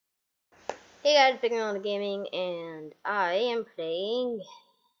Hey guys, Picking on the Gaming, and I am playing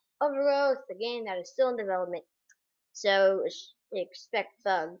Overgrowth, a game that is still in development. So expect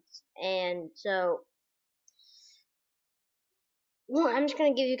bugs. And so I'm just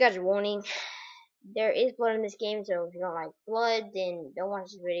gonna give you guys a warning. There is blood in this game, so if you don't like blood, then don't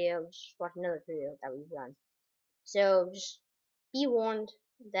watch this video. Just watch another video that we've done. So just be warned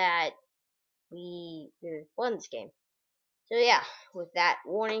that there's blood in this game. So yeah, with that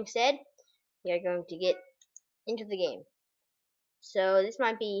warning said, we are going to get into the game. So this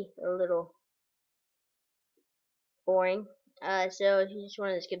might be a little boring. So if you just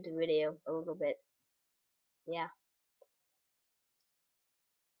wanted to skip the video a little bit, yeah.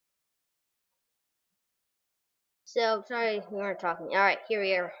 So sorry we weren't talking. All right, here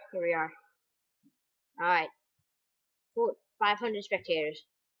we are. Here we are. All right, 500 spectators.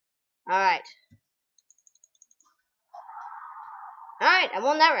 All right, all right. I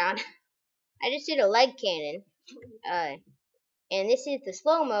won that round. I just did a leg cannon. And this is the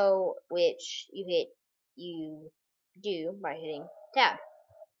slow mo, which you do by hitting tab.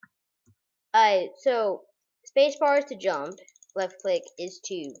 So spacebar is to jump. Left click is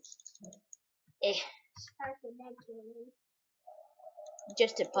to Start the leg cannon.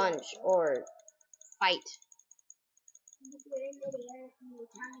 just to punch or fight. If you're in midair and you're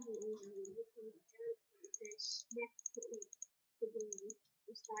trying to you can jump and press left click to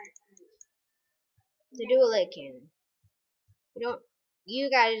start To do a leg cannon. You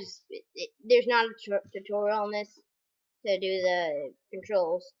guys, there's not a tutorial on this to do the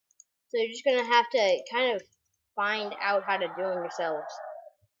controls, so you're just gonna have to kind of find out how to do them yourselves.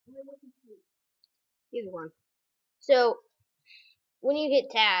 Either one. So when you hit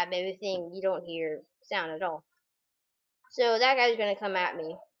tab, everything you don't hear sound at all. So that guy's gonna come at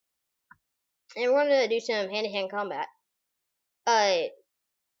me, and we're gonna do some hand-to-hand combat. I'm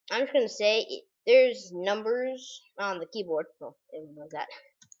just gonna say there's numbers on the keyboard. Well, everyone knows that.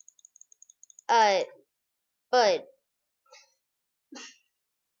 But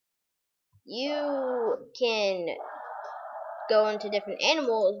you can go into different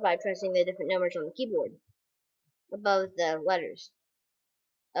animals by pressing the different numbers on the keyboard above the letters.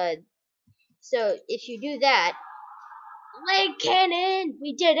 So if you do that, leg cannon,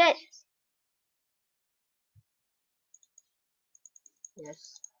 we did it.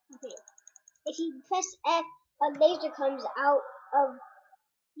 Yes. Okay. If you press F, a laser comes out of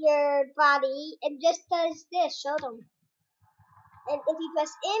your body and just does this. Show them. And if you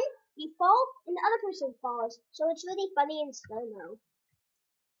press in, you fall, and the other person falls. So it's really funny in slow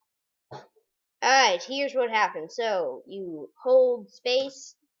mo. Alright, here's what happens. So you hold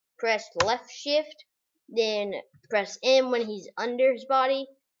space, press left shift, then press M when he's under his body,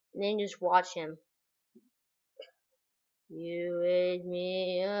 and then just watch him. You wake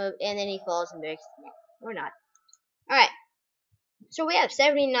me up, and then he falls and breaks his neck. Or not. Alright, so we have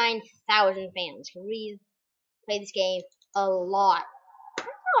 79,000 fans. We play this game a lot. I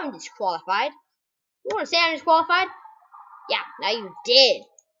know I'm disqualified. You want to say I'm disqualified? Yeah, now you did.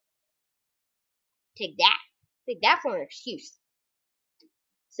 Take that. Take that for an excuse.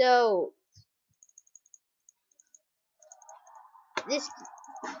 So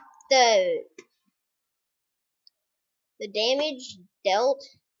the damage dealt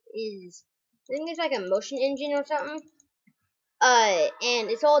is, I think there's like a motion engine or something. And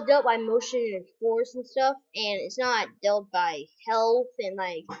it's all dealt by motion and force and stuff, and it's not dealt by health and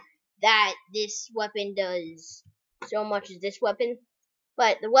like that this weapon does so much as this weapon.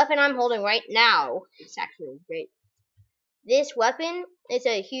 But the weapon I'm holding right now is actually great. This weapon is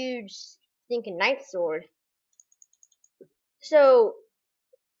a huge stinking knife sword. So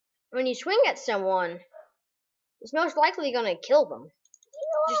when you swing at someone, it's most likely gonna kill them.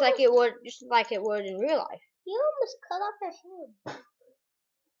 Just like it would in real life. You almost cut off their head.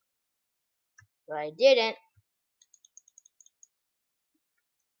 But I didn't.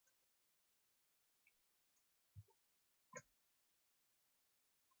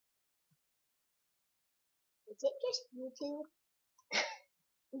 Is it just YouTube?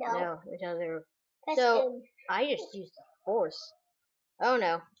 No, there's other. Press So M. I just used the force. Oh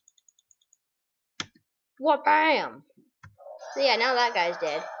no. What bam! So yeah, now that guy's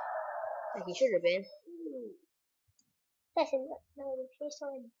dead. Like he should have been. Press M. No, please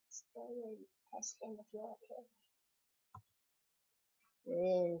don't press M if you want to. And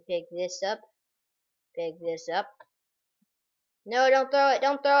then pick this up. Pick this up. No, don't throw it.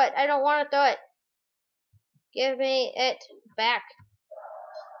 Don't throw it. I don't want to throw it. Give me it back.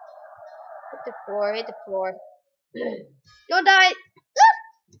 Hit the floor. Hit the floor. Don't die.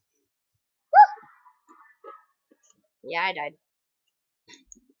 Yeah, I died.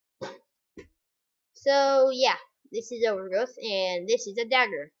 So yeah, this is Overgrowth, and this is a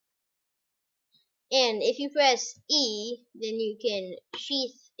dagger. And if you press E, then you can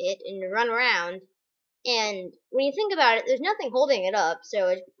sheath it and run around. And when you think about it, there's nothing holding it up, so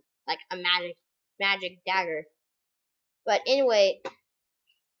it's like a magic dagger. But anyway,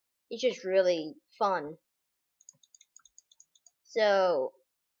 it's just really fun. So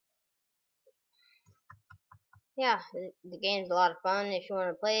yeah, the game's a lot of fun. If you want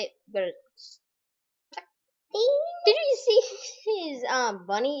to play it, go to. Did you see his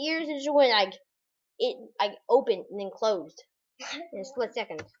bunny ears? It just went like it like opened and then closed in a split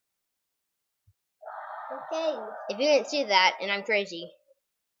second. Okay. If you didn't see that and I'm crazy,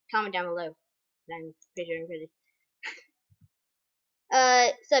 comment down below. I'm pretty sure I'm crazy.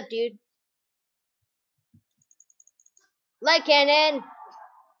 Sup, dude? Light cannon.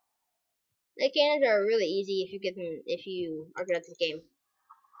 Light cannons are really easy if you get them. If you are good at this game.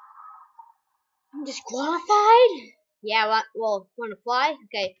 I'm disqualified. Yeah. What? Well, want to fly?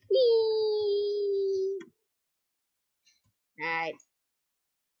 Okay. Whee! All right.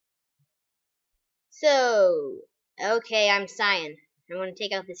 So, okay, I'm Cyan. I'm gonna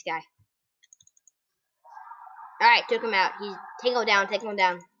take out this guy. Alright, took him out. He's Tango down, take him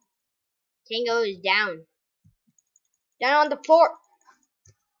down. Tango is down. Down on the fort.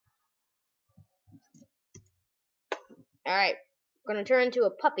 Alright. Gonna turn into a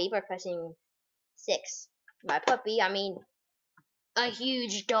puppy by pressing 6. By puppy, I mean a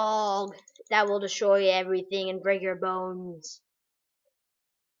huge dog that will destroy everything and break your bones.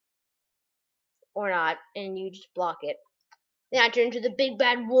 Or not, and you just block it. Then I turn into the big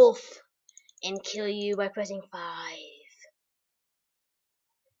bad wolf and kill you by pressing 5.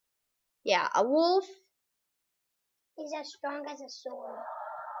 Yeah, a wolf. Is as strong as a sword.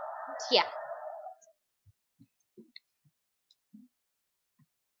 Yeah.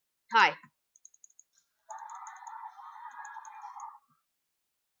 Hi.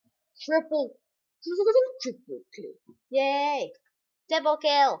 Triple kill. Yay. Double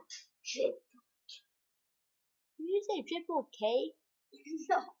kill. Did you say triple K?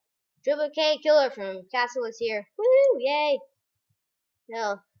 No. Triple K killer from Castle is here. Woo! Yay.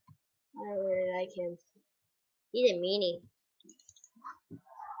 No. I don't really like him. He's a meanie.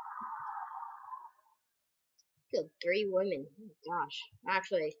 Killed 3 women. Oh, gosh.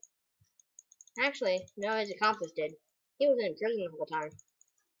 Actually, no, his accomplice did. He was in prison the whole time.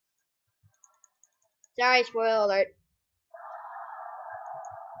 Sorry, spoiler alert.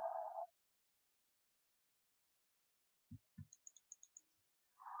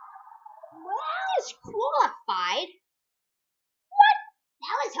 Well, he's qualified.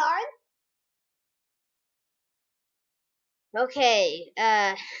 That was hard. Okay,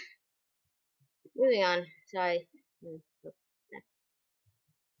 moving on. Sorry.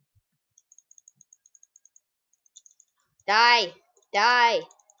 Die. Die.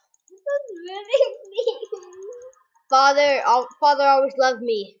 Father always loved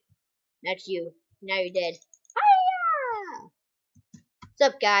me. That's you. Now you're dead. Hiya!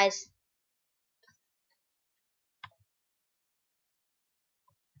 What's up, guys?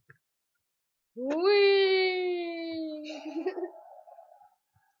 Whee!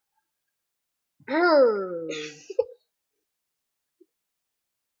 Arr.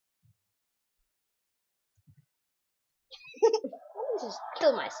 I just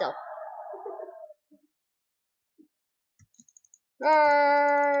killed myself.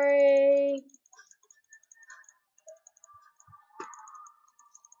 Bye.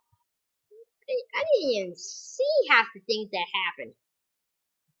 I didn't even see half the things that happened.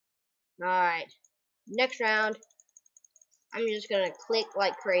 Alright. Next round. I'm just gonna click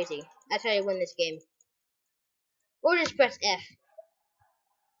like crazy. That's how you win this game. Or just press F.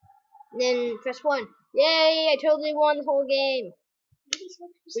 And then press 1. Yay! I totally won the whole game.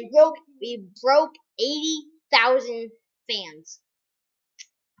 We broke 80,000 fans.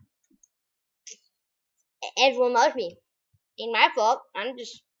 Everyone loves me. Ain't my fault. I'm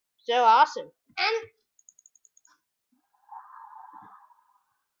just so awesome. And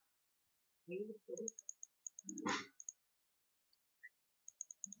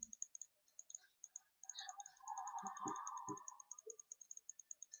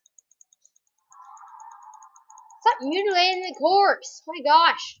Stop mutilating the corpse. Oh my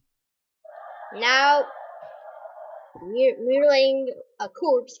gosh. Now, mutilating a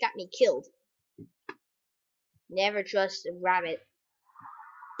corpse got me killed. Never trust a rabbit.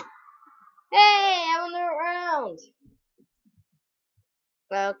 Hey, I won the round.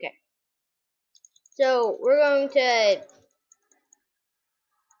 Okay. So, we're going to...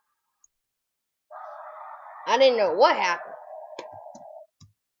 I didn't know what happened.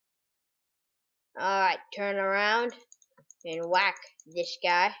 Alright, turn around and whack this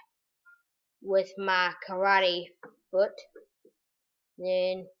guy with my karate foot.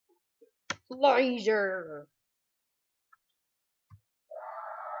 Then laser.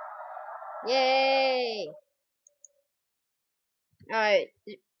 Yay! Alright,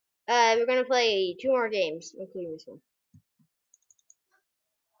 we're gonna play 2 more games, including this one.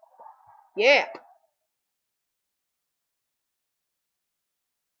 Yeah!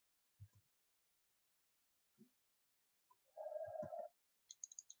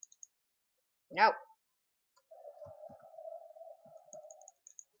 Nope.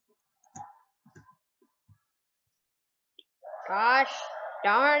 Gosh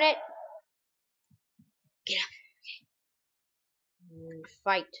darn it! Get up. And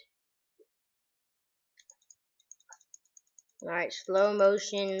fight. Alright, slow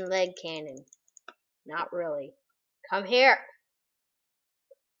motion leg cannon. Not really. Come here!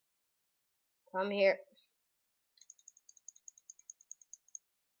 Come here.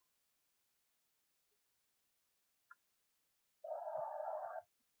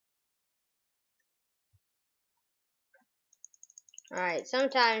 Alright,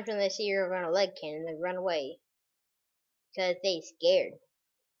 sometimes when they see you're going to leg cannon, they run away. Because they scared.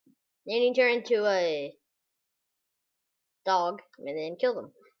 Then you turn into a dog and then kill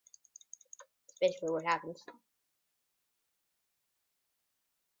them. That's basically what happens.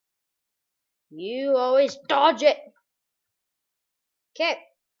 You always dodge it! Okay.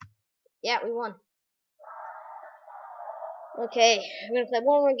 Yeah, we won. Okay, I'm gonna play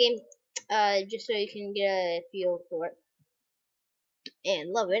one more game, just so you can get a feel for it.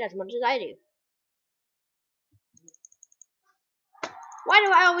 And love it as much as I do. Why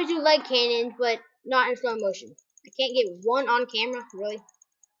do I always do leg cannons, but not in slow motion? I can't get one on camera, really?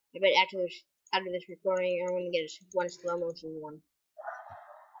 I bet after this recording, I'm gonna get one slow motion one.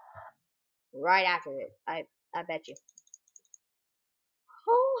 Right after it, I bet you.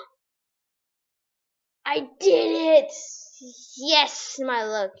 Oh, I did it! Yes, my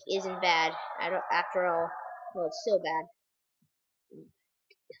luck isn't bad. After all, well, it's still bad.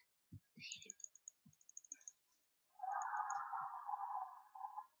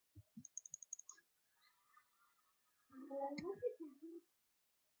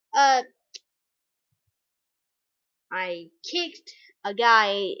 I kicked a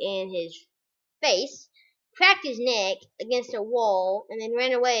guy in his face, cracked his neck against a wall, and then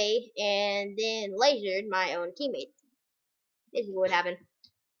ran away, and then lasered my own teammate. This is what happened.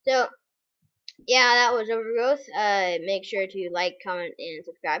 So, yeah, that was Overgrowth. Make sure to like, comment, and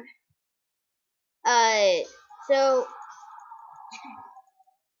subscribe. So,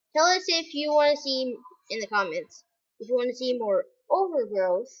 tell us if you want to see in the comments if you want to see more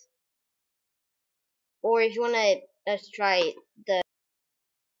Overgrowth, or if you want us to try the.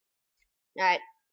 Alright.